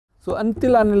So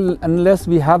until unless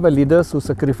we have a leaders who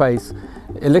sacrifice,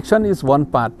 election is one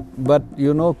part, but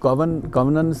you know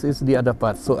governance is the other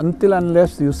part. So until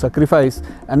unless you sacrifice,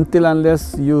 until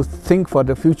unless you think for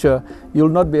the future, you will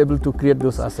not be able to create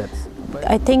those assets.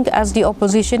 I think as the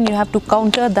opposition you have to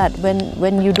counter that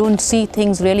when you don't see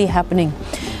things really happening.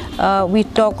 We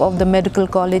talk of the medical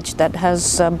college that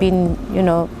has been,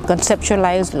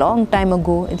 conceptualized long time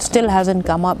ago. It still hasn't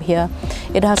come up here.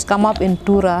 It has come up in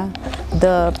Tura.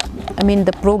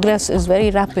 The progress is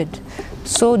very rapid.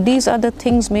 So these are the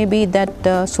things maybe that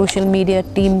the social media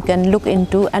team can look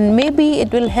into, and maybe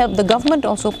it will help the government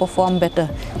also perform better.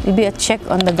 It will be a check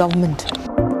on the government.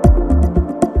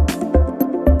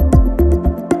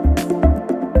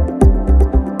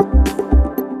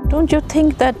 Don't you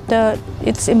think that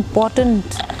it's important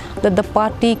that the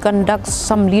party conducts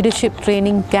some leadership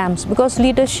training camps? Because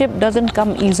leadership doesn't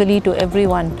come easily to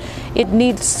everyone. It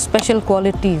needs special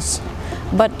qualities.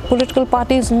 But political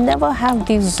parties never have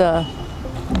these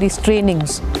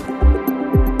trainings.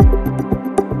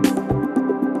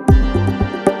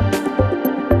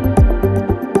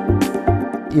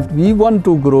 If we want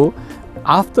to grow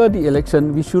after the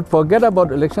election, we should forget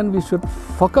about election. We should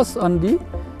focus on the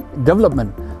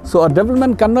development. So our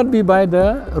development cannot be by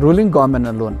the ruling government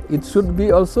alone. It should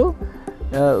be also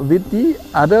with the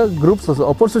other groups of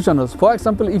oppositioners. For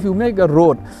example, if you make a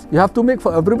road, you have to make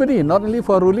for everybody, not only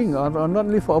for ruling or not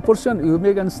only for opposition. You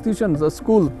make institutions, a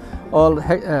school or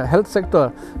health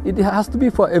sector. It has to be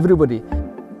for everybody.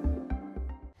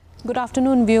 Good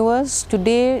afternoon, viewers.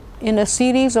 Today, in a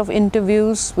series of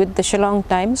interviews with the Shillong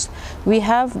Times, we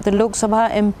have the Lok Sabha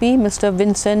MP, Mr.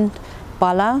 Vincent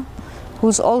Pala,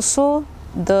 who's also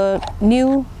the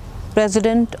new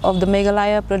president of the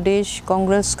Meghalaya Pradesh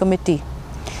Congress Committee.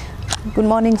 Good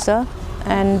morning, sir,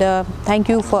 and thank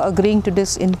you for agreeing to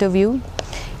this interview.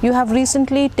 You have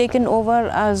recently taken over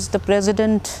as the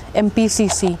president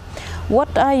MPCC.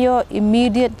 What are your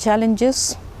immediate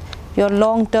challenges, your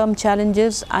long-term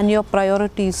challenges, and your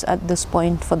priorities at this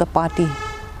point for the party?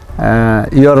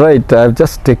 You're right. I've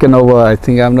just taken over. I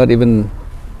think I'm not even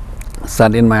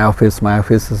sat in my office. My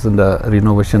office is in the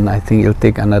renovation. I think it'll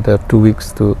take another 2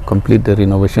 weeks to complete the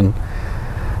renovation.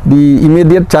 The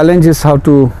immediate challenge is how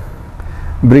to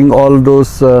bring all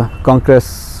those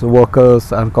Congress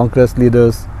workers and Congress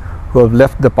leaders who have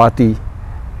left the party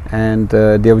and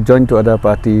they have joined to other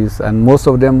parties, and most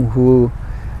of them who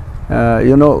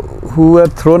who were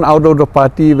thrown out of the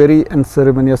party very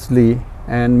unceremoniously,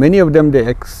 and many of them they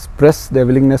express their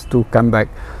willingness to come back.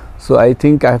 So I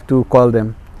think I have to call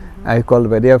them. I call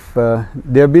them. They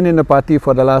have been in the party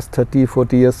for the last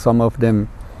 30-40 years, some of them,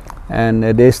 and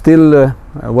they still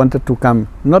wanted to come,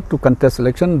 not to contest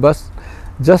election, but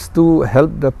just to help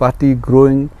the party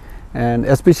growing. And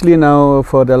especially now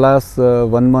for the last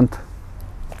 1 month,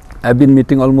 I've been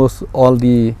meeting almost all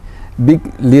the big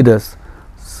leaders.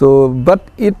 So, but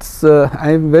it's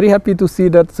I'm very happy to see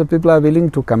that some people are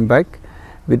willing to come back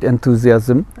with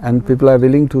enthusiasm, and people are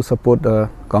willing to support the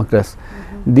Congress.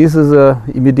 This is a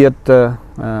immediate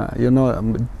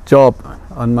job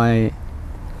on my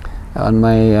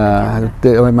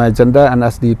agenda and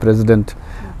as the president.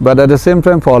 But at the same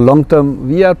time, for long term,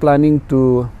 we are planning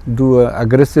to do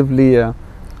aggressively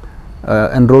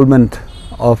enrollment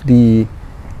of the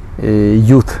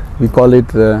youth. We call it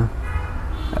there's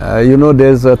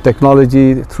a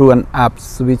technology through an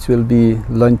apps which will be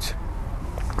launched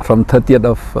from 30th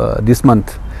of this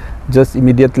month, just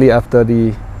immediately after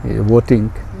the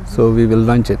voting. So we will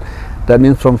launch it. That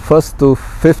means from 1st to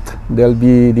 5th there will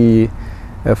be the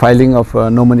filing of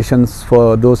nominations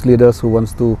for those leaders who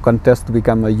wants to contest to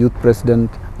become a youth president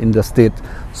in the state.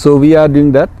 So we are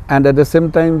doing that, and at the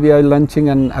same time we are launching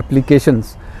an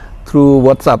applications through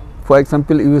WhatsApp. For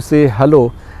example, if you say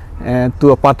hello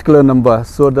to a particular number,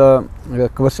 so the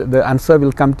answer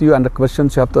will come to you, and the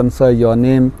questions you have to answer your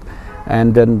name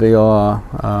and then your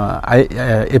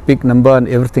EPIC number and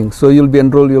everything. So you'll be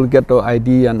enrolled, you'll get your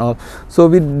ID and all. So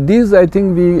with these, I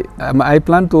think I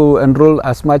plan to enroll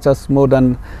as much as more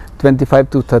than 25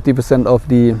 to 30% of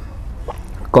the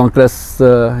Congress,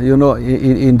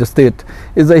 in the state.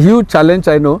 It's a huge challenge,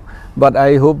 I know, but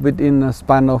I hope within a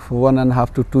span of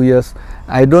 1.5 to 2 years,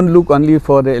 I don't look only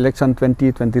for the election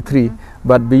 2023,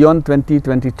 but beyond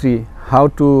 2023, how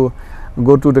to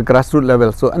go to the grassroots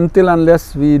level. So until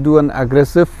unless we do an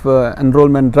aggressive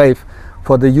enrollment drive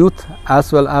for the youth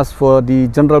as well as for the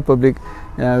general public,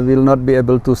 we will not be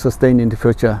able to sustain in the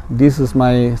future. This is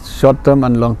my short-term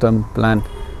and long-term plan.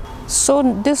 So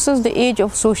this is the age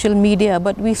of social media,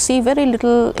 but we see very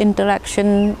little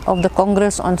interaction of the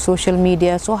Congress on social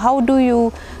media. So how do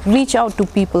you reach out to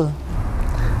people?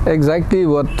 Exactly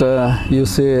what you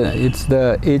say, it's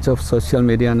the age of social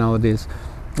media nowadays.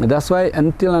 That's why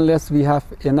until unless we have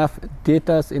enough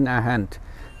data in our hand,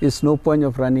 it's no point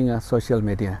of running a social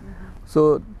media.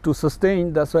 So to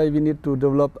sustain, that's why we need to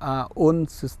develop our own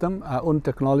system, our own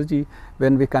technology,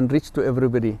 when we can reach to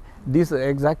everybody. This is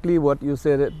exactly what you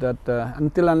said, that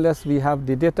until unless we have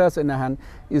the data in our hand,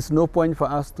 it's no point for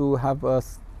us to have a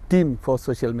team for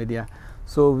social media.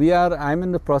 So I'm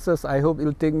in the process. I hope it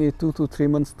will take me 2 to 3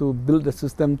 months to build the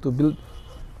system, to build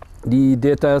the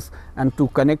data and to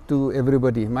connect to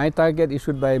everybody. My target is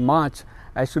by March,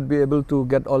 I should be able to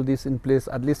get all this in place,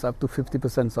 at least up to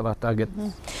 50% of our target.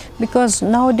 Because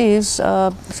nowadays,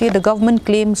 see, the government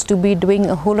claims to be doing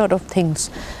a whole lot of things.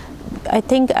 I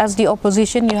think as the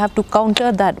opposition, you have to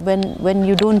counter that when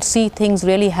you don't see things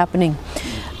really happening.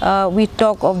 We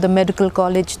talk of the medical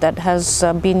college that has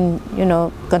been,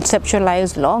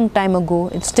 conceptualized long time ago.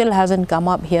 It still hasn't come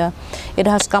up here. It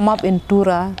has come up in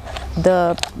Tura.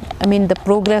 The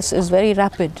progress is very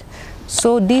rapid.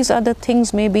 So these are the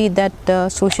things maybe that the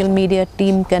social media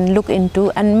team can look into,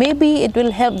 and maybe it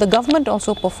will help the government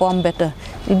also perform better.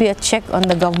 It will be a check on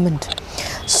the government.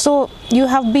 So you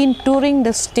have been touring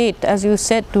the state, as you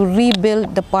said, to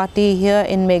rebuild the party here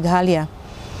in Meghalaya.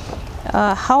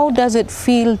 How does it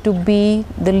feel to be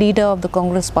the leader of the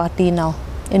Congress party now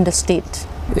in the state?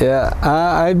 Yeah,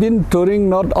 I've been touring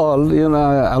not all,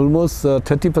 almost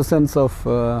 30%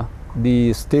 of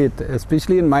the state,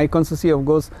 especially in my constituency. Of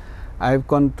course, I've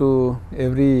gone to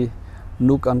every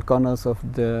nook and corners of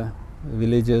the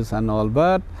villages and all,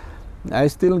 but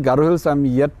Garo Hills I'm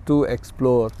yet to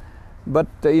explore. But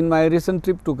in my recent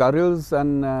trip to Garo Hills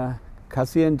and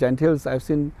Khasi and Giant Hills, I've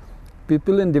seen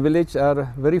people in the village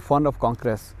are very fond of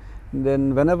Congress.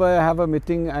 Then whenever I have a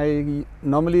meeting, I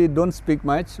normally don't speak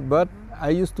much, but I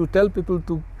used to tell people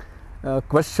to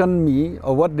question me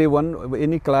or what they want,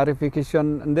 any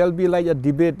clarification, and there'll be like a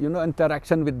debate,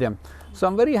 interaction with them. So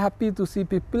I'm very happy to see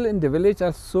people in the village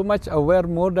are so much aware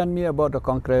more than me about the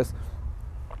Congress.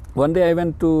 One day I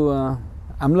went to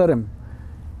Amlaram.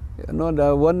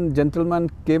 The one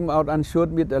gentleman came out and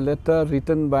showed me a letter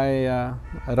written by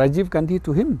Rajiv Gandhi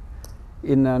to him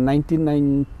in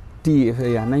 1990.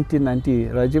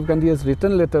 Rajiv Gandhi has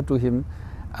written a letter to him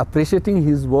appreciating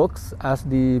his works as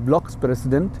the block's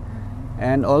president,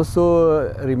 and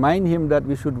also remind him that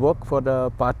we should work for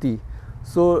the party.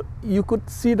 So you could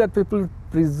see that people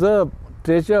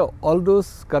treasure all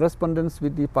those correspondence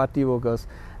with the party workers.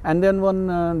 And then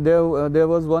there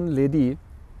was one lady,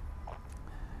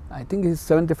 I think he's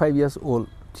 75 years old.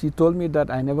 She told me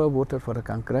that I never voted for the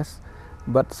Congress,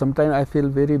 but sometimes I feel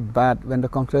very bad when the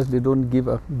Congress, they don't give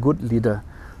a good leader.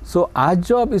 So our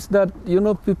job is that,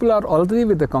 people are already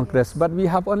with the Congress, but we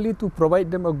have only to provide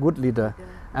them a good leader.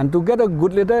 And to get a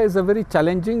good leader is a very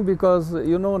challenging, because,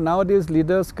 nowadays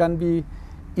leaders can be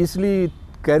easily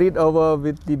carried over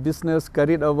with the business,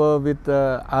 carried over with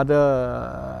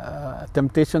other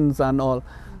temptations and all.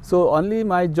 So only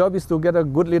my job is to get a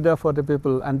good leader for the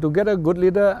people. And to get a good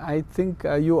leader, I think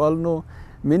you all know,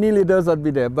 many leaders will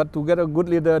be there, but to get a good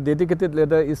leader, dedicated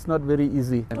leader, is not very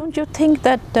easy. Don't you think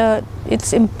that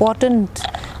it's important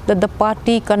that the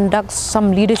party conducts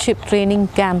some leadership training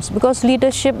camps? Because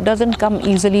leadership doesn't come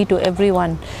easily to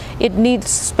everyone. It needs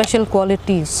special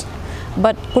qualities.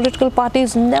 But political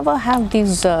parties never have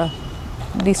these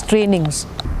trainings.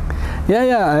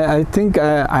 I think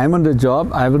I'm on the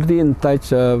job. I'm already in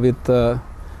touch with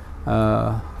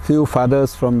few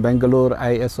fathers from Bangalore,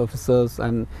 IAS officers,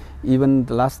 and even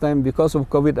last time, because of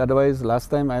COVID, otherwise last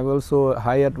time I also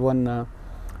hired one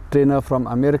trainer from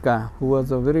America, who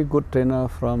was a very good trainer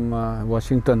from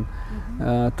Washington,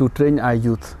 to train our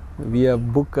youth. We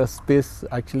have booked a space,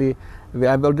 actually.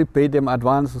 I've already paid them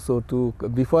advance also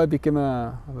before I became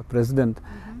a president.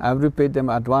 I've already paid them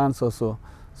advance also.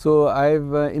 So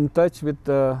I've in touch with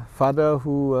the father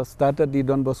who started the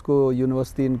Don Bosco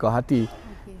University in Guwahati.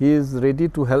 He is ready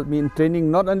to help me in training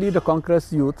not only the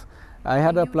Congress youth. I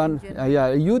had a plan,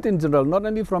 youth in general, not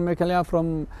only from Meghalaya,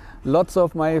 from lots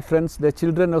of my friends, their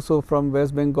children also from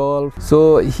West Bengal.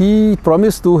 So he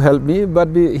promised to help me,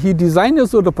 but he designed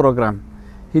also the program.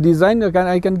 He designed,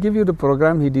 I can give you the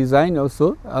program he designed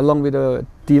also, along with a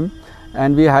team.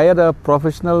 And we hired a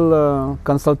professional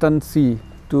consultancy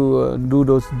to do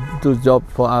those jobs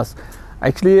for us.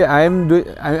 Actually,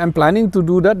 I'm planning to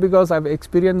do that because I've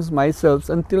experienced myself.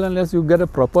 Until unless you get a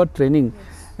proper training,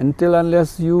 until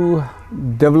unless you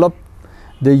develop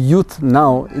the youth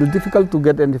now, it's difficult to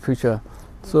get in the future.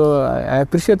 So I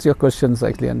appreciate your questions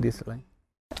actually on this line.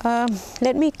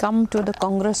 Let me come to the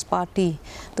Congress party.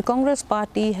 The Congress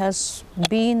party has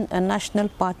been a national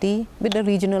party with a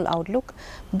regional outlook,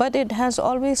 but it has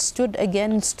always stood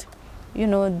against,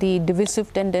 the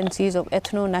divisive tendencies of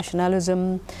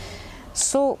ethno-nationalism.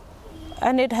 So,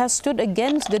 and it has stood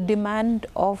against the demand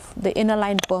of the inner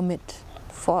line permit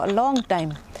for a long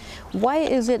time. Why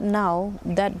is it now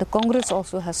that the Congress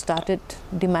also has started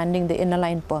demanding the inner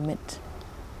line permit?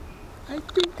 I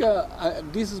think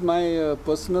this is my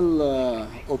personal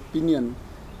opinion,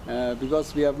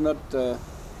 because we have not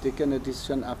taken a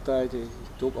decision after I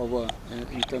took over.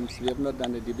 In terms, we have not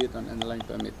done a debate on inner line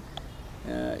permit.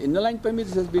 Inner line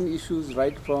permits has been issues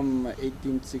right from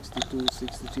 1862,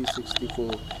 63,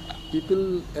 64.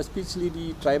 People, especially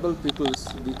the tribal peoples,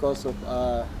 because of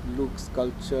our looks,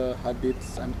 culture,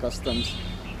 habits and customs,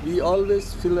 we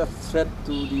always feel a threat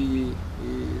to the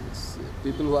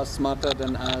people who are smarter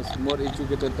than us, more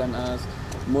educated than us,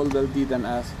 more wealthy than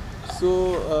us.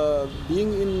 So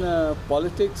being in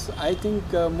politics, I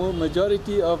think more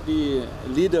majority of the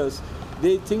leaders,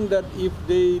 they think that if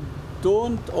they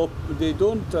don't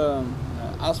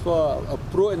ask for a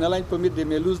pro inner line permit, they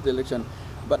may lose the election.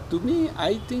 But to me,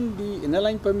 I think the inner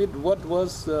line permit, what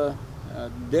was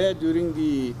there during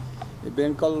the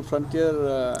Bengal Frontier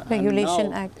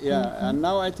Regulation Act. Yeah, and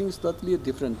now I think it's totally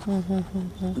different.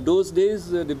 Those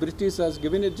days, the British has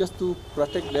given it just to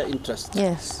protect their interests.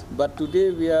 Yes. But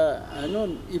today we are,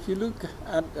 if you look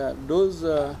at those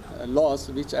laws,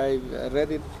 which I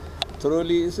read it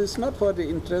thoroughly, it's not for the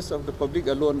interest of the public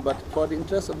alone, but for the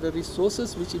interest of the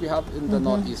resources which we have in the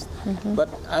Northeast. But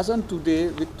as on today,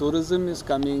 with tourism is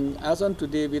coming, as on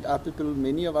today with our people,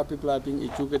 many of our people are being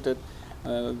educated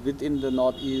within the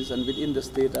Northeast and within the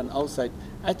state and outside.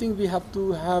 I think we have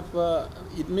to have,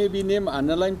 it may be named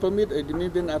inner line permit, it may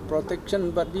be a protection,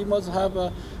 but we must have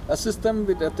a system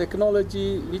with a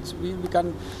technology which we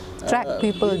can track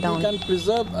people down. We can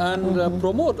preserve and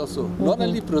promote also, not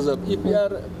only preserve. If we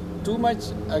are too much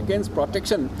against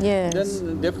protection, yes,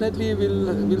 then definitely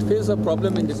we'll face a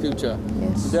problem in the future.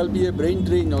 Yes. There'll be a brain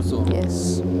drain also.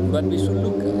 Yes. But we should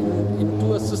look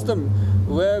into a system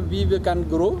where we can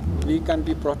grow, we can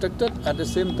be protected, at the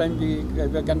same time we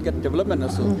can get development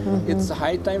also. It's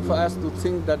high time for us to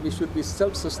think that we should be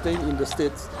self-sustained in the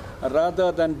states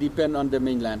rather than depend on the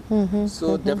mainland.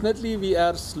 So definitely we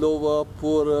are slower,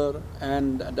 poorer,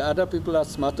 and the other people are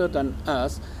smarter than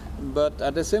us. But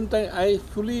at the same time, I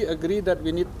fully agree that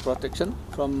we need protection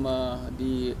from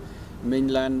the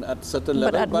mainland at certain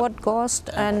level. But at what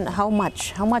cost and how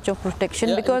much? How much of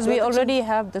protection? Because we already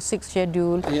have the 6th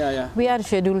schedule. We are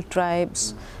scheduled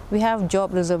tribes. We have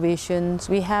job reservations.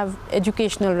 We have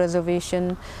educational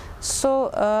reservation. So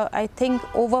I think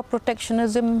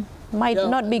over-protectionism might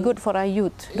not be good for our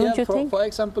youth. Don't you think? For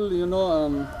example,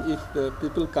 if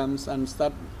people comes and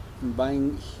start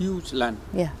buying huge land.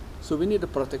 So we need a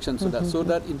protection so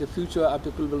that in the future our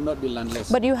people will not be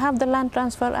landless. But you have the Land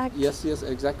Transfer Act? Yes,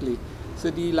 exactly. So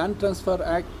the Land Transfer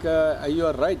Act, you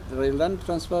are right. The Land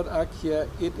Transfer Act here,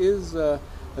 it is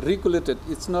regulated.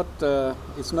 It's not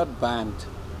banned.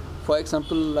 For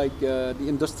example, like the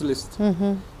industrialists,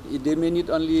 they may need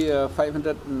only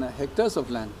 500 hectares of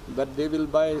land, but they will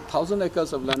buy 1,000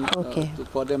 acres of land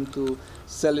for them to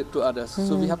sell it to others.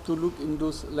 So we have to look in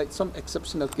those, like some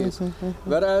exceptional case.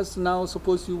 Whereas now,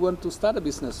 suppose you want to start a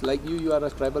business, like you are a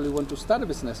tribal, you want to start a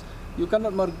business, you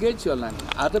cannot mortgage your land.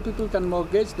 Other people can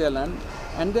mortgage their land,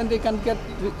 and then they can get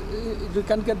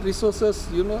resources,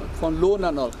 for loan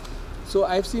and all. So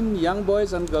I've seen young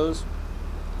boys and girls,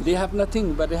 they have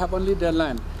nothing, but they have only their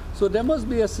land. So there must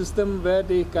be a system where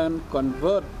they can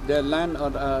convert their land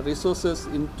or resources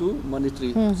into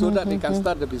monetary, so that they can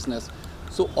start the business.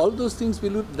 So all those things we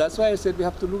look, that's why I said we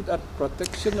have to look at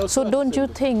protection also. So don't you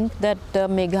think that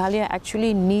Meghalaya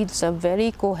actually needs a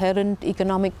very coherent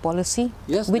economic policy?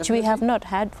 Yes, which we have not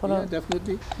had for a...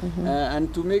 definitely.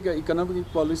 And to make an economic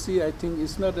policy, I think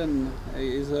it's not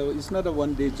a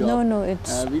one-day job. No,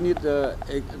 it's... we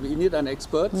need an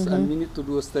expert, and we need to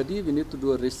do a study, we need to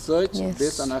do a research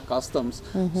based on our customs.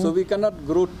 So we cannot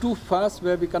grow too fast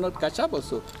where we cannot catch up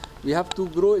also. We have to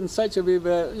grow in such a way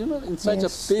where, in such a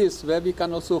pace where we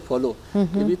can also follow.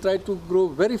 If we try to grow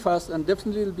very fast, and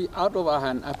definitely it will be out of our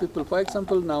hand. Our people, for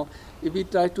example, now, if we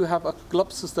try to have a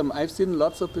club system, I've seen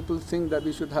lots of people think that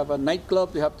we should have a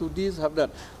nightclub, we have to this, have that.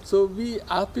 So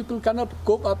our people cannot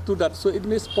cope up to that, so it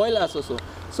may spoil us also.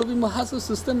 So we must have a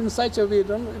system in such a way,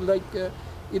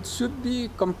 it should be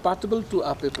compatible to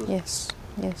our people. Yes.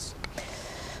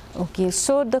 Okay,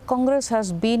 so the Congress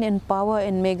has been in power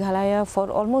in Meghalaya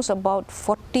for almost about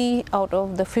 40 out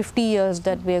of the 50 years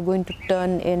that we are going to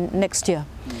turn in next year.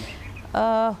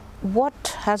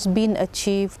 what has been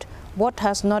achieved, what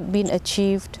has not been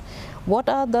achieved, what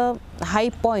are the high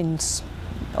points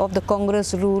of the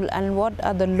Congress rule and what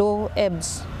are the low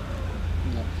ebbs?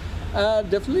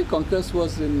 Definitely Congress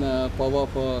was in power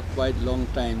for quite a long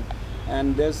time,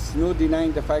 and there's no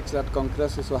denying the fact that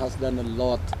Congress also has done a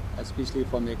lot, especially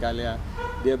for Meghalaya.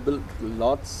 They have built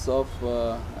lots of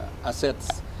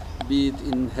assets, be it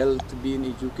in health, be in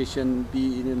education,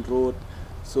 be it in road.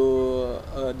 So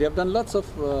they have done lots of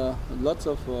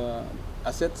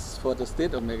assets for the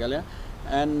state of Meghalaya,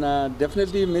 and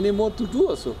definitely many more to do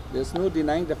also. There's no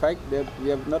denying the fact that we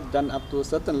have not done up to a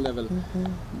certain level.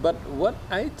 But what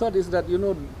I thought is that, you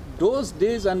know, those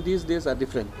days and these days are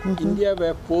different. India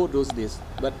were poor those days,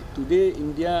 but today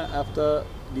India, after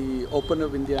the open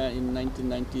of India in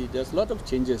 1990, there's a lot of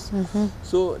changes.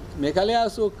 So Meghalaya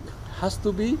also has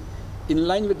to be in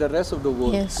line with the rest of the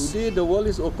world. Yes. Today the world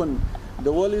is open.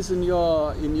 The world is in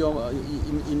your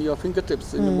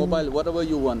fingertips, in your mobile, whatever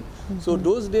you want. So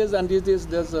those days and these days,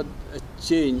 there's a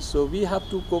change. So we have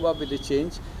to cope up with the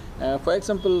change. For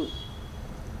example,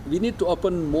 we need to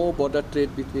open more border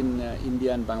trade between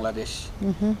India and Bangladesh.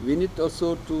 We need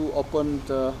also to open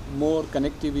more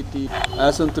connectivity.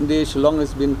 As on today, Shillong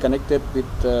has been connected with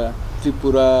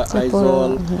Tripura,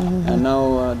 Aizawl, and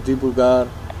now Dibrugarh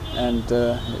and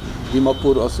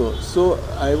Dimapur also. So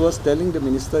I was telling the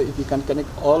minister, if we can connect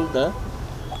all the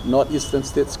northeastern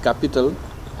states capital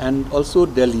and also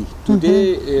Delhi.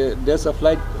 Today there's a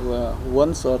flight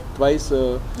once or twice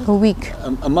a week,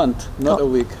 a month, not a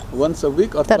week. Once a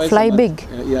week or twice fly a month.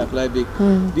 big. Yeah, fly big.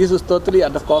 This is totally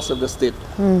at the cost of the state.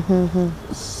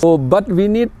 So, but we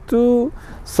need to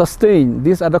sustain.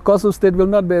 This at the cost of state will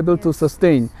not be able to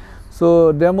sustain.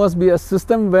 So there must be a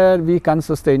system where we can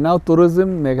sustain. Now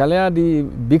tourism, Meghalaya, the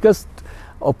biggest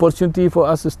opportunity for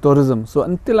us is tourism. So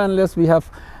until unless we have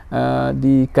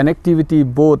the connectivity,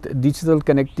 both digital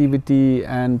connectivity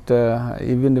and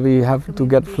even we have to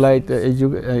get flight,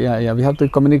 we have the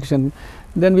communication,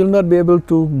 then we'll not be able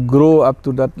to grow up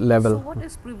to that level. So what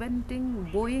is preventing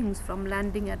Boeings from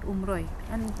landing at Umroi,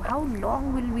 and how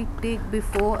long will we take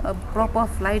before a proper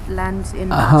flight lands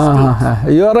in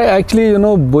state? You are right. Actually, you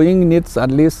know, Boeing needs at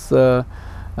least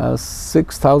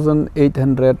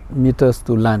 6,800 meters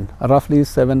to land, roughly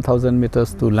 7,000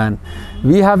 meters to land.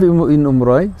 We have in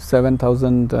Umroi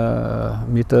 7,000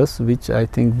 meters, which I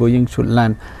think Boeing should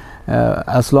land.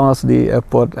 As long as the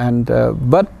airport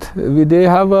but they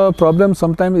have a problem.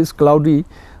 Sometimes it's cloudy,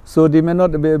 so they may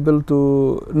not be able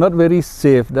to, not very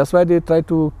safe. That's why they try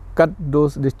to cut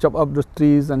those, they chop up the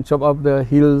trees and chop up the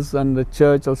hills and the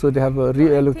church. Also they have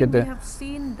reallocated. We have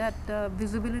seen that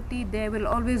visibility there will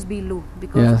always be low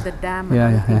because of the dam and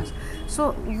other things.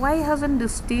 So why hasn't the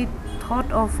state thought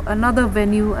of another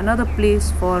venue, another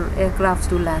place for aircrafts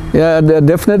to land? Yeah,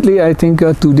 definitely. I think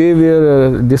today we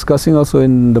are discussing also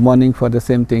in the morning for the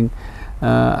same thing.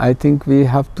 I think we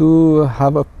have to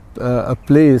have a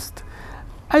place.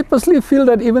 I personally feel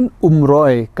that even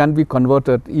Umroi can be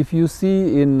converted. If you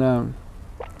see in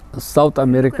South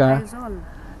America,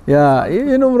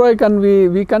 in Umroi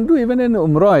we can do even in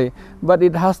Umroi, but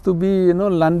it has to be, you know,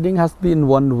 landing has to be in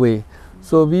one way.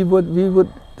 So we would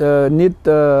need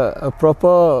a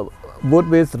proper both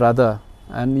ways rather.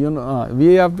 And you know,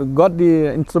 we have got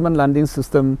the instrument landing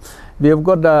system. We have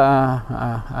got the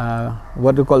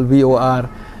what you call VOR,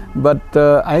 but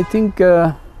I think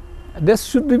there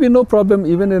should be no problem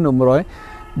even in Umroi,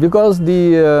 because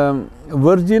the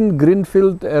Virgin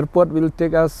Greenfield Airport will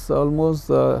take us almost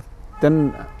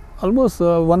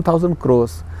 1,000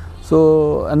 crores.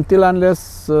 So until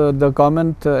unless the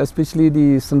government, especially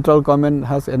the central government,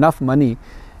 has enough money,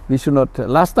 we should not.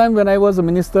 Last time when I was a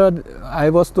minister, I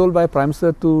was told by Prime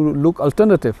Minister to look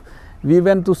alternative. We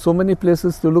went to so many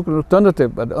places to look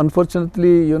alternative, but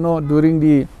unfortunately, you know, during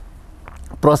the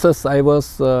process I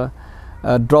was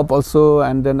dropped also,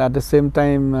 and then at the same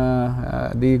time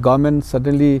the government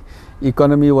suddenly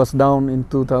economy was down in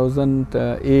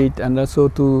 2008, and also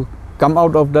to come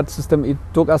out of that system it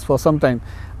took us for some time.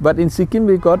 But in Sikkim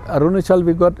we got, Arunachal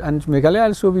we got, and Meghalaya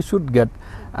also we should get.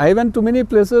 I went to many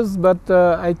places, but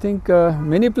I think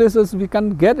many places we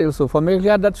can get also. For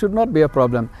Meghalaya that should not be a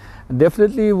problem.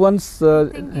 Definitely once I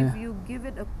think if you give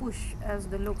it a push as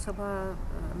the Lok Sabha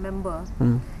member,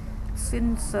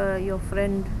 since your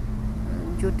friend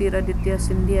Jyotiraditya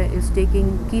Scindia is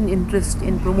taking keen interest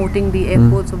in promoting the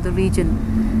airports of the region,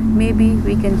 maybe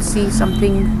we can see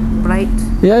something bright.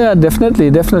 Yeah, definitely.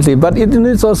 But it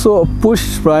needs also a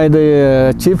push by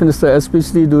the Chief Minister,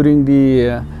 especially during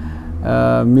the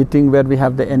meeting where we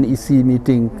have the NEC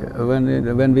meeting.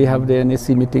 When we have the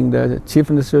NEC meeting, the Chief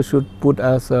Minister should put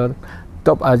as a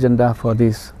top agenda for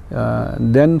this.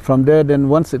 Then from there, then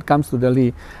once it comes to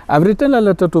Delhi, I've written a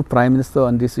letter to Prime Minister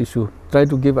on this issue, try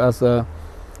to give us a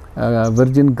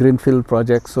virgin greenfield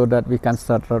project so that we can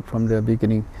start right from the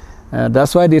beginning.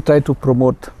 That's why they try to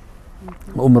promote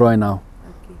Umroi now.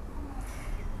 Okay.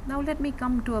 Now let me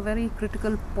come to a very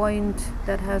critical point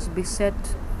that has beset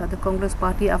the Congress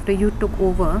party after you took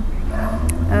over.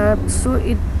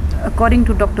 According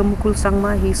to Dr. Mukul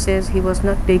Sangma, he says he was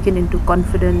not taken into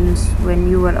confidence when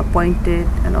you were appointed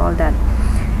and all that.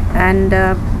 And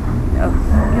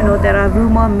you know, there are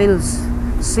rumor mills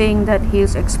saying that he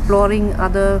is exploring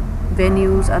other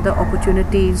venues, other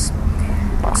opportunities.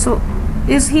 So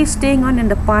is he staying on in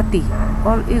the party,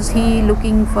 or is he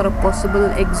looking for a possible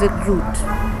exit route?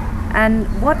 And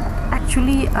what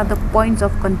actually are the points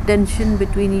of contention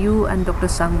between you and Dr.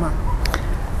 Sangma?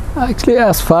 Actually,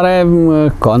 as far as I'm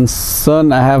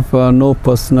concerned, I have no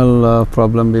personal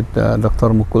problem with Dr.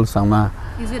 Mukul Sangma.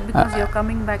 Is it because you're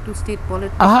coming back to state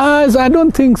politics? I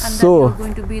don't think and so. And that you're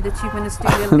going to be the chief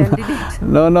ministerial candidate?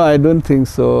 No, I don't think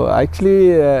so.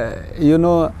 Actually, you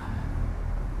know,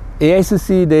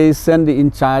 AICC, they sent the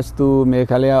in charge to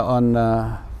Meghalaya on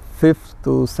 5th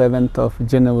to 7th of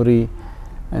January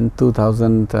in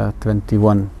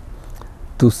 2021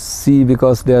 to see,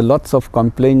 because there are lots of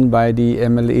complaints by the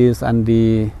MLAs and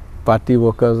the party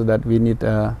workers that we need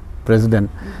a president,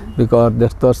 because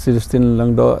Dr. Siristin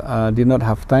Langdo did not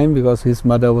have time because his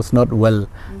mother was not well,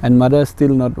 and mother is still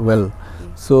not well.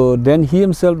 So then he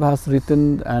himself has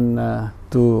written and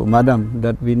to Madam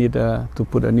that we need to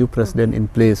put a new president in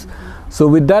place. So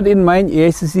with that in mind,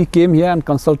 AICC came here and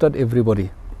consulted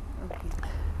everybody.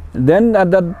 Then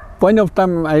at that point of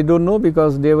time, I don't know,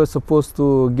 because they were supposed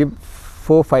to give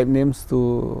 4 or 5 names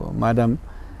to Madam,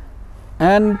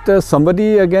 and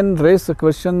somebody again raised the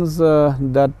questions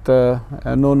that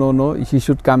no, he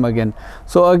should come again.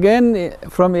 So again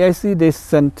from AIC they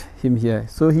sent him here.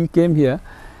 So he came here,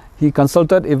 he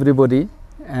consulted everybody,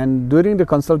 and during the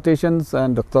consultations,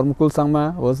 and Dr. Mukul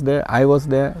Sangma was there, I was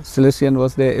there, Celestian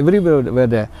was there, everybody were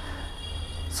there.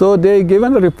 So they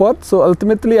given a report, so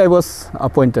ultimately I was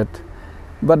appointed.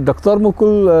 But Dr.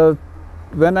 Mukul,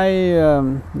 when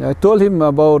I told him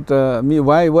about me,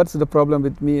 what's the problem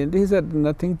with me, and he said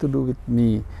nothing to do with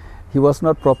me. He was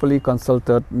not properly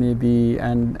consulted maybe,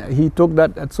 and he took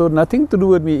that, so nothing to do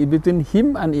with me, between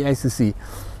him and AICC.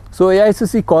 So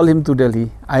AICC called him to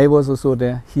Delhi. I was also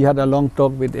there. He had a long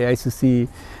talk with AICC,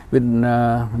 with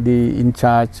the in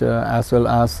charge, as well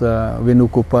as Venu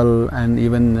Kupal and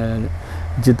even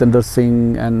Jitendra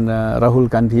Singh and Rahul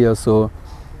Gandhi also.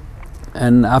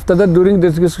 And after that, during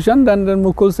this discussion, then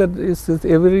Mukul said,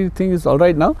 everything is all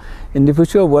right now. In the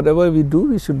future, whatever we do,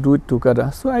 we should do it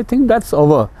together. So I think that's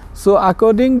over. So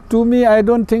according to me, I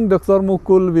don't think Dr.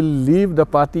 Mukul will leave the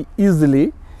party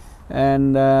easily.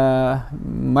 And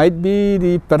might be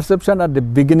the perception at the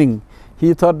beginning.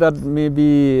 He thought that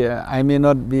maybe I may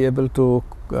not be able to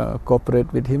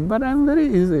cooperate with him, but I'm very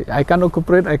easy. I cannot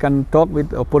cooperate. I can talk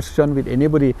with opposition, with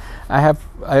anybody. I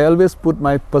always put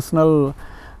my personal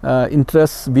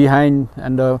interests behind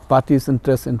and the party's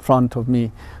interests in front of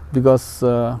me, because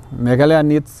Meghalaya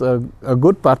needs a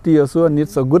good party also,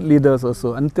 needs a good leaders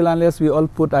also. Until unless we all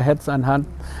put our heads and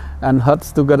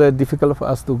hearts together, difficult for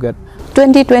us to get.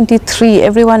 2023,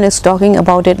 everyone is talking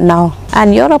about it now,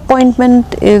 and your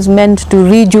appointment is meant to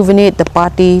rejuvenate the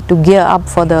party, to gear up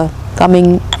for the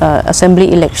coming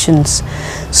assembly elections.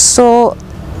 So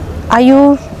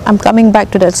I'm coming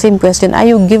back to that same question, are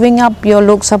you giving up your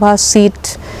Lok Sabha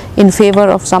seat in favor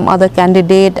of some other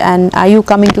candidate, and are you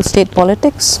coming to state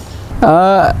politics?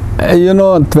 You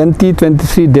know,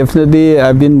 2023, definitely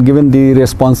I've been given the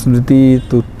responsibility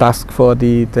to task for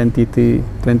the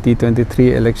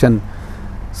 2023 election.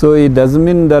 So it doesn't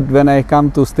mean that when I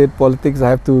come to state politics,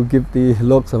 I have to give the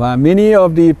Lok Sabha. Many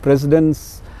of the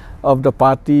presidents of the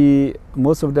party,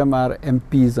 most of them are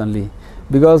MPs only.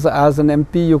 Because as an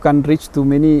MP, you can reach to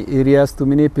many areas, to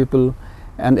many people.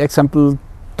 And example,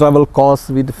 travel costs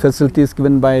with facilities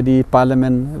given by the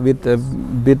parliament, with a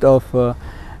bit of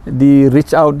the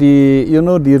reach out, the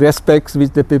the respects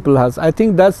which the people has. I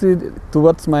think that's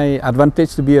towards my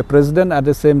advantage to be a president, at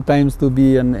the same time to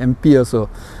be an MP also.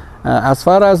 As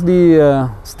far as the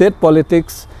state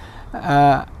politics,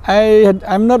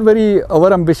 I'm not very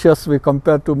over ambitious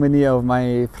compared to many of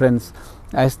my friends.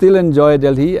 I still enjoy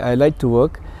Delhi. I like to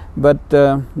work, but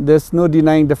there's no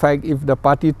denying the fact, if the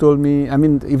party told me,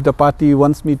 if the party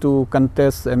wants me to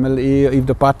contest MLA, if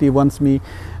the party wants me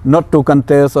not to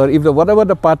contest, or if whatever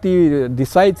the party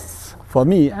decides for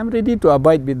me, I'm ready to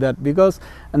abide with that, because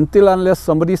until unless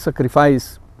somebody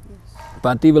sacrifices,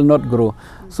 party will not grow.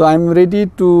 So I'm ready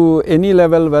to any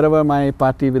level wherever my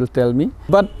party will tell me.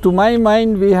 But to my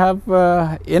mind, we have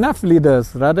enough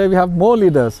leaders, rather we have more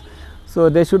leaders. So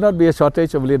there should not be a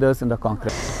shortage of leaders in the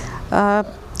Congress.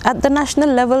 At the national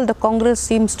level, the Congress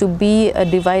seems to be a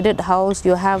divided house.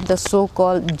 You have the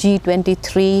so-called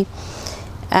G23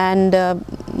 and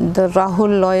the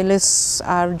Rahul loyalists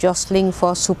are jostling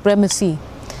for supremacy.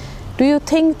 Do you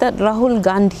think that Rahul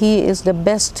Gandhi is the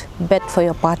best bet for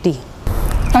your party?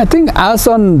 I think as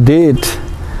on date,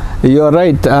 you are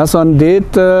right, as on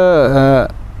date, Rahul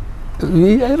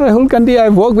Gandhi,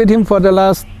 I've worked with him for the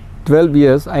last 12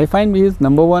 years. I find he is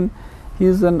number one, he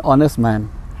is an honest man.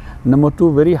 Number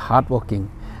two, very hardworking.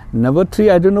 Number three,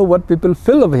 I don't know what people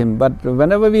feel of him, but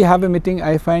whenever we have a meeting,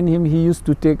 I find him, he used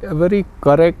to take a very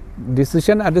correct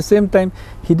decision. At the same time,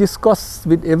 he discussed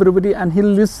with everybody and he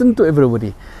listened to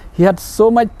everybody. He had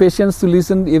so much patience to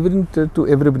listen even to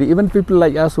everybody, even people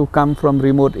like us who come from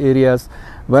remote areas.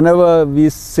 Whenever we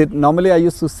sit, normally I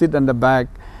used to sit on the back,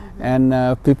 and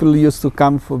people used to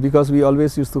come because we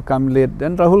always used to come late.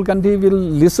 Then Rahul Gandhi will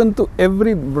listen to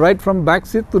right from back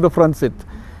seat to the front seat.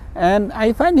 And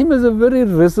I find him as a very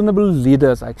reasonable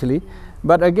leader actually.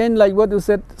 But again, like what you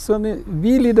said, so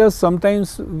we leaders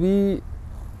sometimes we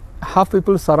have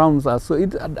people surrounds us. So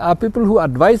it are people who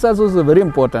advise us also very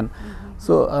important.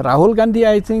 So Rahul Gandhi,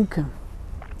 I think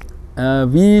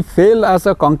we fail as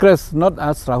a Congress, not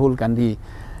as Rahul Gandhi.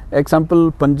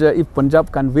 Example, if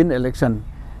Punjab can win election,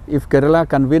 if Kerala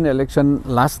can win election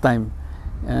last time,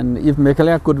 and if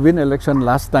Meghalaya could win election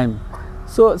last time.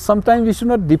 So sometimes we should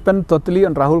not depend totally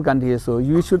on Rahul Gandhi. So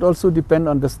you should also depend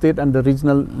on the state and the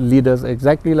regional leaders,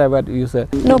 exactly like what you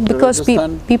said. No, because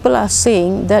people are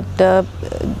saying that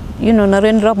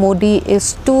Narendra Modi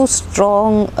is too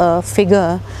strong a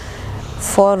figure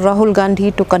for Rahul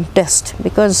Gandhi to contest,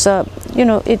 because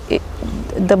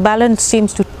the balance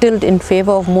seems to tilt in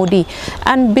favor of Modi.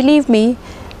 And believe me,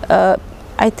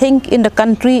 I think in the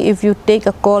country, if you take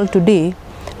a call today,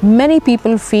 many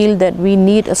people feel that we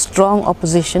need a strong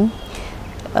opposition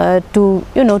to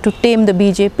tame the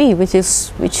BJP,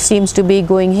 which seems to be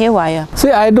going haywire.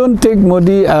 See, I don't take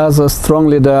Modi as a strong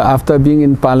leader after being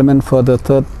in parliament for the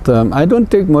third term. I don't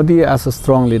take Modi as a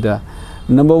strong leader.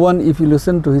 Number one, if you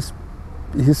listen to his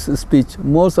speech,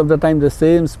 most of the time the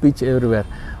same speech everywhere.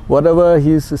 Whatever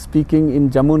he is speaking in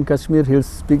Jammu and Kashmir, he'll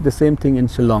speak the same thing in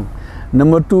Shillong.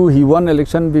 Number two, he won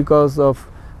election because of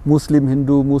Muslim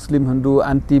Hindu,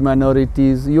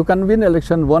 anti-minorities. You can win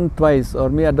election once, twice, or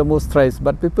maybe at the most thrice,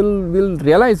 but people will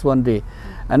realize one day.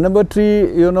 And number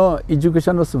three,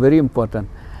 education was very important.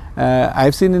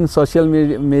 I've seen in social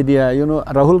media,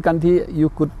 Rahul Gandhi, you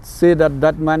could say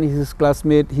that man is his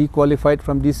classmate, he qualified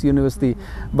from this university.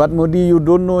 But Modi, you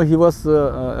don't know, he was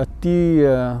a tea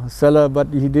seller,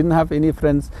 but he didn't have any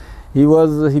friends. He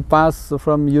passed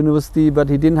from university, but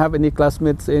he didn't have any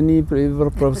classmates, any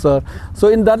professor. So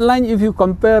in that line, if you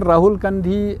compare Rahul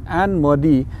Gandhi and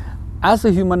Modi, as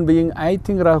a human being, I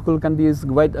think Rahul Gandhi is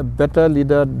quite a better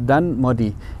leader than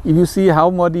Modi. If you see how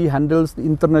Modi handles the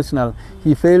international,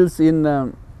 he fails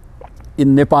in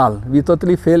Nepal. We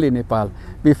totally fail in Nepal.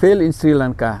 We fail in Sri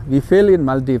Lanka. We fail in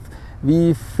Maldives.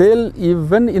 We fail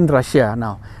even in Russia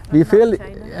now. We fail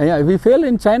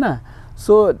in China.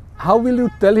 So how will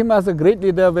you tell him as a great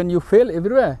leader when you fail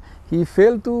everywhere? He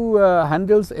failed to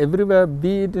handle everywhere,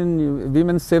 be it in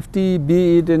women's safety,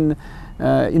 be it in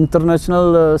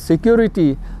international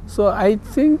security. So I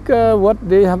think what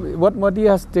Modi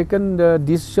has taken the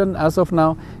decision as of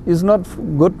now is not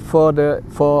good for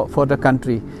the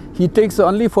country. He takes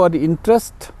only for the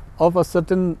interest of a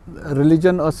certain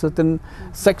religion or certain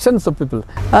sections of people.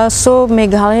 So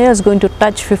Meghalaya is going to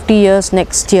touch 50 years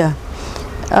next year.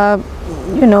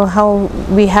 How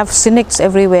we have cynics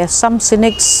everywhere. Some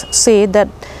cynics say that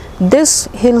this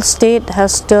hill state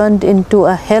has turned into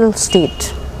a hell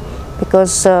state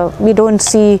because we don't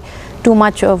see too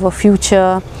much of a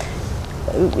future.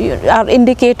 Our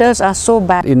indicators are so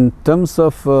bad. In terms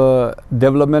of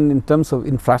development, in terms of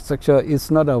infrastructure,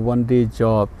 it's not a one-day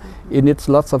job. It needs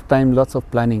lots of time, lots of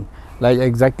planning.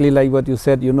 Exactly like what you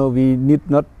said, we need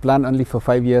not plan only for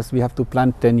 5 years, we have to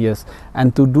plan 10 years.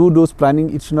 And to do those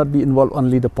planning, it should not be involved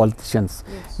only the politicians.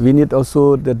 Yes. We need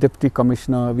also the deputy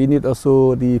commissioner, we need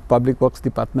also the public works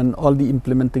department, all the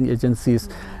implementing agencies,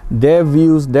 their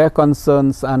views, their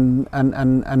concerns and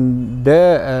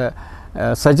their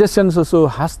suggestions also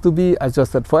has to be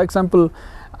adjusted. For example,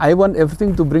 I want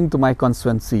everything to bring to my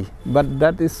constituency, but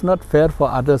that is not fair for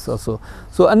others also.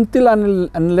 So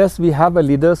unless we have a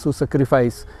leaders who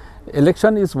sacrifice,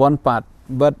 election is one part,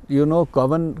 but you know,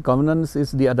 governance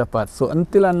is the other part. So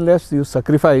until unless you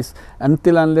sacrifice,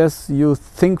 until unless you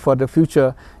think for the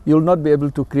future, you will not be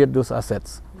able to create those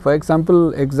assets. For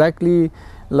example, exactly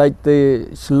like the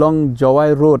Shillong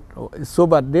Jawai road, so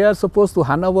but they are supposed to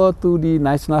hand over to the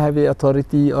National Highway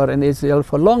Authority or NHAL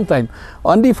for a long time.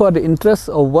 Only for the interest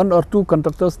of one or two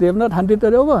contractors, they have not handed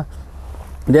it over.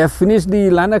 They have finished the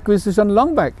land acquisition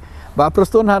long back. But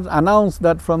Preston had announced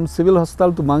that from Civil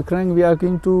Hospital to Mangkreneng we are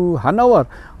going to hand over.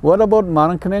 What about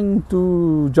Mangkreneng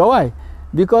to Jawai?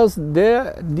 Because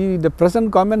the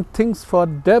present government thinks for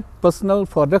their personnel,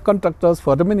 for their contractors,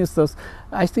 for the ministers.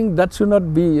 I think that should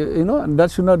not be, you know,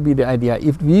 that should not be the idea.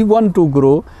 If we want to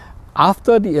grow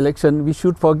after the election, we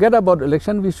should forget about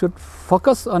election. We should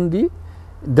focus on the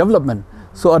development.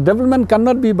 So a development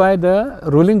cannot be by the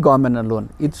ruling government alone.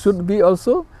 It should be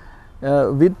also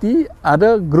with the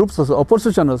other groups also,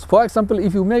 oppositioners. For example,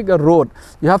 if you make a road,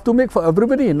 you have to make for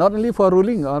everybody, not only for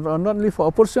ruling or not only for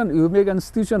opposition. You make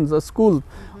institutions, a school,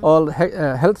 or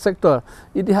health sector.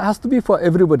 It has to be for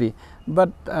everybody. But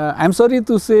I'm sorry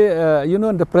to say, you know,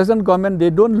 in the present government,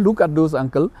 they don't look at those,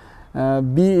 uncle.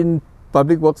 Be in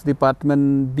public works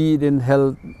department, be it in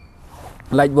health.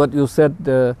 Like what you said,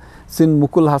 since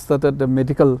Mukul has started the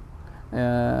medical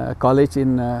college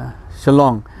in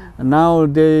Shillong. Now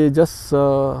they just,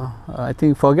 I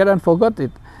think, forgot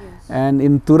it. Yes. And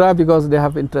in Tura, because they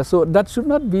have interest. So that should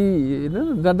not be, you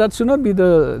know, that should not be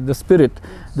the spirit.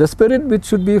 Yes. The spirit which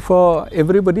should be for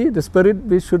everybody, the spirit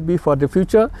which should be for the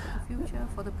future.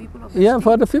 For the people of the state.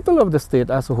 For the people of the state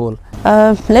as a whole.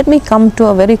 Let me come to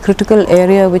a very critical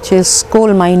area, which is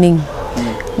coal mining.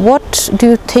 What do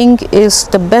you think is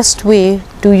the best way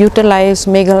to utilize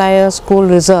Meghalaya's coal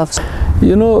reserves?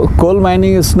 You know, coal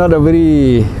mining is not a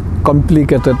very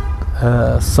complicated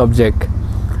subject.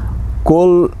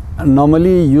 Coal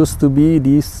normally used to be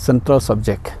the central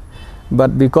subject,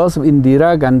 but because of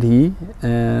Indira Gandhi,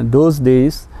 those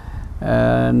days,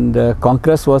 and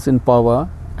Congress was in power,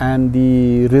 and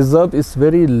the reserve is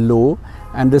very low,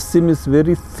 and the seam is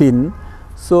very thin.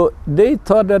 So they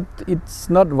thought that it's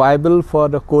not viable for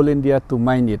the Coal India to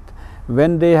mine it.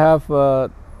 When they have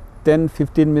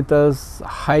 10-15 meters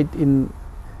height in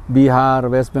Bihar,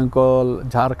 West Bengal,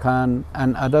 Jharkhand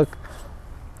and other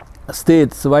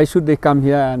states, why should they come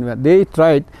here? And they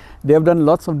tried, they have done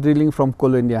lots of drilling from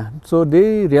Coal India. So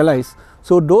they realized,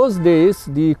 so those days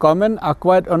the government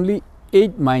acquired only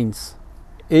 8 mines.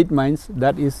 8 mines,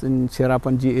 that is in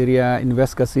Cherrapunji area, in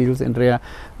West Khasi Hills area,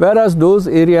 whereas those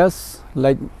areas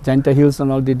like Jainta Hills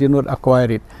and all, they did not acquire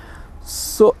it.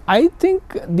 So I think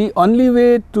the only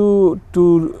way to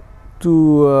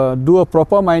do a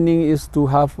proper mining is to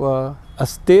have a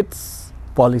state's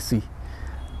policy,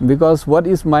 because what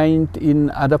is mined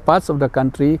in other parts of the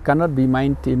country cannot be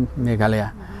mined in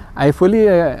Meghalaya. I fully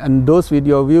endorse with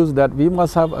your views that we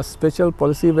must have a special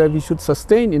policy where we should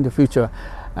sustain in the future.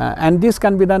 And this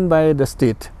can be done by the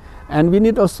state, and we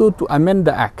need also to amend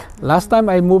the act. Last time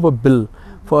I moved a bill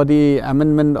for the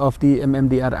amendment of the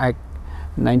MMDR Act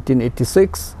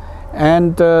 1986,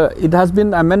 and it has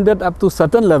been amended up to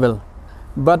certain level,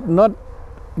 but not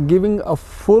giving a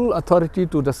full authority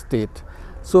to the state.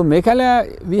 So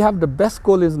Meghalaya, we have the best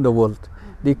coal in the world.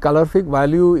 The calorific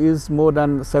value is more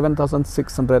than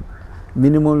 7,600.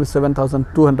 Minimum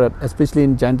 7,200, especially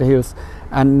in Jainta Hills,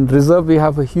 and reserve we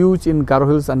have a huge in Garo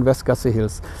Hills and West Khasi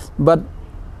Hills. But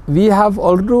we have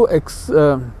already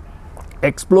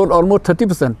explored almost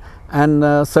 30%, and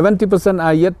 70%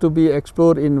 are yet to be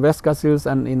explored in West Khasi Hills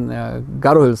and in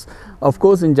Garo Hills. Of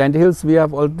course, in Jainta Hills we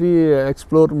have already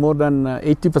explored more than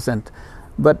 80%.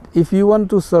 But if you want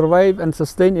to survive and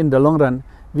sustain in the long run,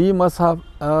 we must have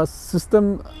a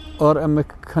system or a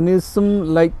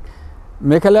mechanism like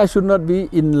Meghalaya should not be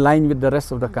in line with the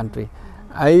rest of the country.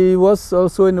 I was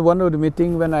also in one of the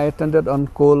meetings when I attended on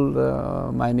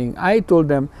coal mining. I told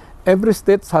them every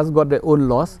state has got their own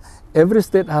laws, every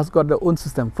state has got their own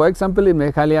system. For example, in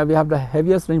Meghalaya we have the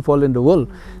heaviest rainfall in the world.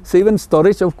 So even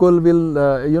storage of coal will,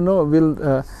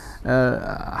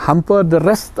 hamper the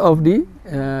rest of the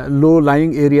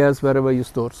low-lying areas wherever you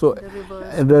store. So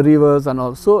the rivers and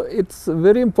all. So it's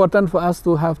very important for us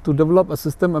to have to develop a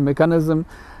system, a mechanism,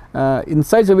 in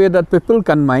such a way that people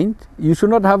can mine. You should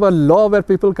not have a law where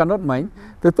people cannot mine.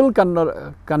 People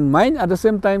can mine, at the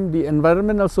same time the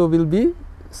environment also will be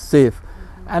safe.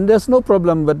 And there's no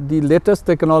problem with the latest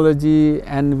technology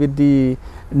and with the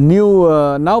new,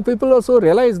 now people also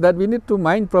realize that we need to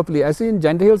mine properly. I see in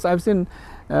Jainta Hills, I've seen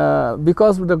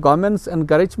because of the government's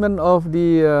encouragement of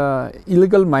the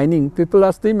illegal mining, people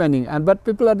are still mining, but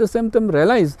people at the same time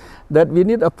realize that we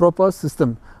need a proper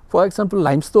system. For example,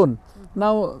 limestone.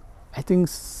 Now I think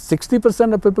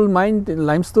 60% of people mine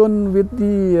limestone with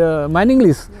the mining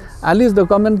lease. Yes. At least the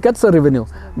government gets a revenue.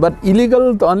 But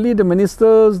illegal, only the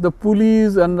ministers, the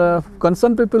police and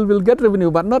concerned people will get revenue,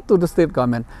 but not to the state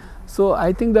government. So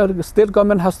I think the state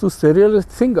government has to seriously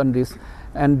think on this.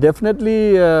 And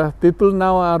definitely people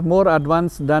now are more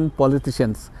advanced than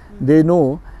politicians. They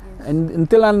know. Yes.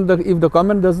 And if the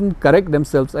government doesn't correct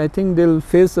themselves, I think they'll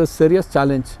face a serious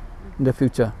challenge in the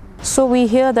future. So we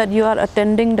hear that you are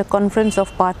attending the Conference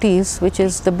of Parties, which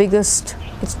is the biggest,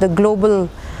 it's the global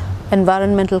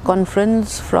environmental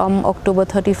conference from October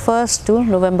 31st to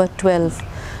November 12th.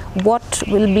 What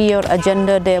will be your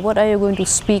agenda there? What are you going to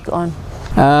speak on?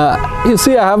 You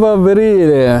see, I have a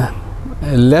very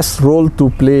less role to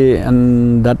play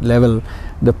on that level.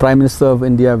 The Prime Minister of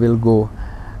India will go.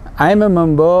 I am a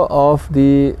member of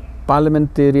the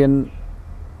Parliamentarian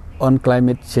on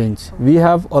Climate Change. We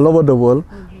have all over the world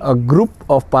a group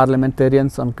of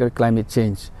parliamentarians on climate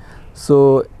change.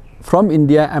 So from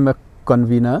India, I'm a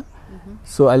convener.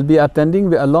 So I'll be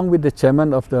attending along with the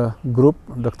chairman of the group,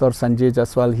 Dr. Sanjay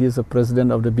Jaswal. He is the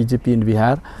president of the BJP in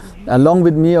Bihar. Along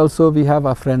with me also we have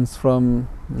our friends from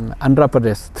Andhra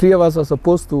Pradesh. 3 of us are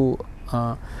supposed to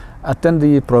attend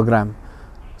the program.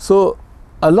 So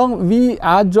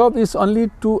our job is only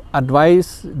to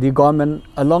advise the government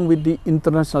along with the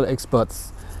international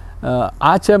experts.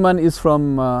 Our chairman is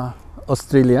from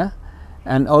Australia,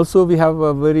 and also we have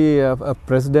a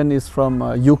president is from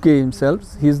UK himself.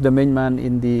 He's the main man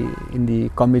in the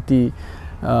committee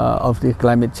of the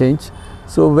climate change.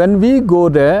 So when we go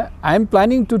there, I'm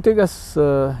planning to take us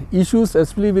issues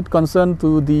especially with concern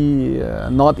to the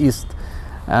northeast.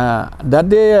 That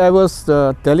day I was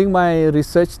telling my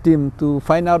research team to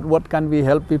find out what can we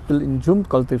help people in jhum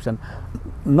cultivation,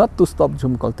 not to stop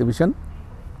jhum cultivation,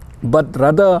 but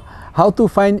rather how to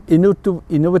find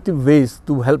innovative ways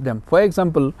to help them. For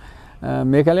example,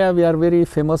 Meghalaya, we are very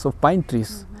famous of pine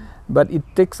trees, but it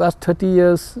takes us 30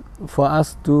 years for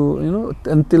us to,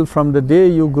 until from the day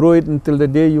you grow it until the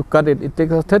day you cut it, it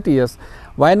takes us 30 years.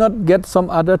 Why not get some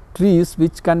other trees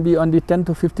which can be only 10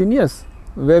 to 15 years?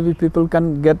 Where people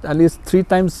can get at least 3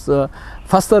 times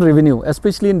faster revenue,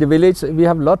 especially in the village. We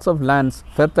have lots of lands,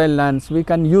 fertile lands, we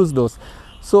can use those.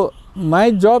 So my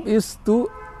job is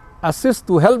to assist,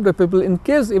 to help the people in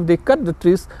case if they cut the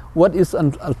trees, what is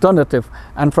an alternative,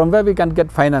 and from where we can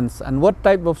get finance, and what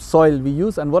type of soil we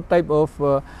use, and what type of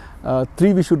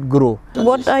tree we should grow.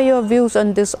 What are your views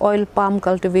on this oil palm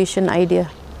cultivation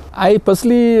idea? I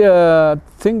personally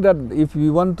think that if we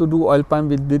want to do oil palm,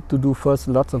 we need to do first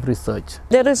lots of research.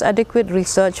 There is adequate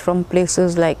research from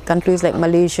places like countries like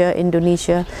Malaysia,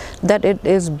 Indonesia, that it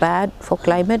is bad for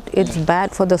climate, it's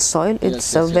bad for the soil,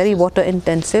 it's very water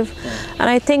intensive. And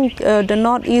I think the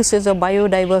northeast is a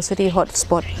biodiversity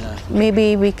hotspot.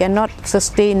 Maybe we cannot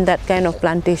sustain that kind of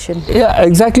plantation. Yeah,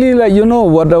 exactly, like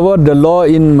whatever the law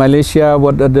in Malaysia,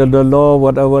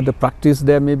 whatever the practice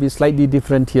there may be slightly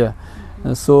different here.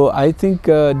 So I think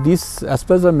this, as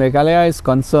far as Meghalaya is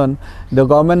concerned, the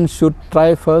government should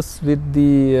try first with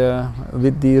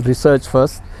the research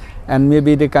first, and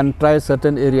maybe they can try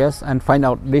certain areas and find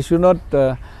out. They should not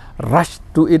rush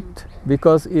to it,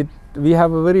 because we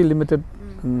have a very limited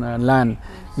land.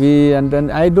 And then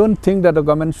I don't think that the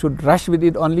government should rush with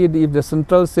it only if the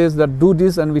central says that do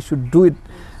this and we should do it.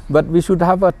 But we should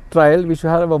have a trial, we should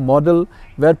have a model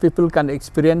where people can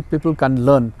experience, people can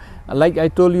learn. Like I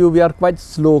told you, we are quite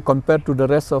slow compared to the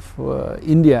rest of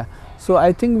India. So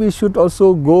I think we should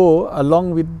also go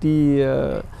along with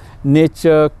the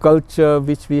nature, culture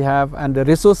which we have, and the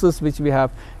resources which we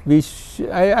have.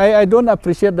 I don't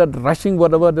appreciate that rushing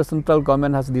whatever the central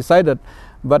government has decided,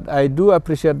 but I do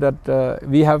appreciate that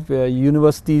we have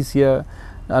universities here.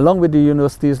 Along with the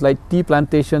universities like tea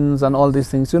plantations and all these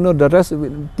things, the rest,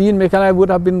 tea in Meghalaya would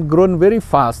have been grown very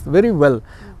fast, very well,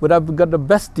 would have got the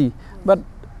best tea. But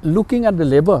looking at the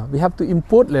labor, we have to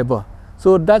import labor.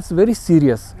 So that's very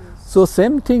serious. So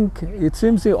same thing, it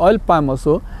seems in oil palm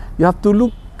also, you have to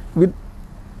look with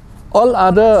all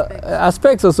other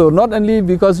aspects also, not only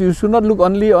because you should not look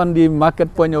only on the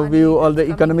market point of view or the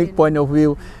economic point of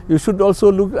view, you should also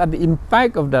look at the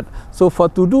impact of that. So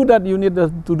to do that, you need to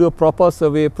do a proper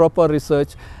survey, proper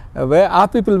research, where our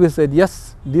people will say,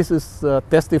 yes, this is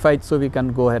testified, so we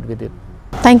can go ahead with it.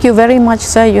 Thank you very much,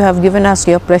 sir. You have given us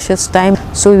your precious time.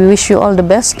 So we wish you all the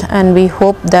best, and we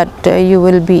hope that you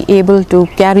will be able to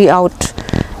carry out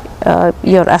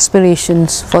your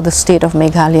aspirations for the state of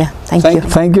Meghalaya. Thank you.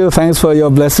 Thank you. Thanks for your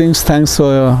blessings. Thanks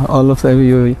for all of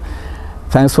you.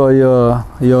 Thanks for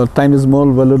your time is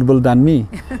more valuable than me.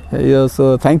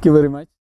 So thank you very much.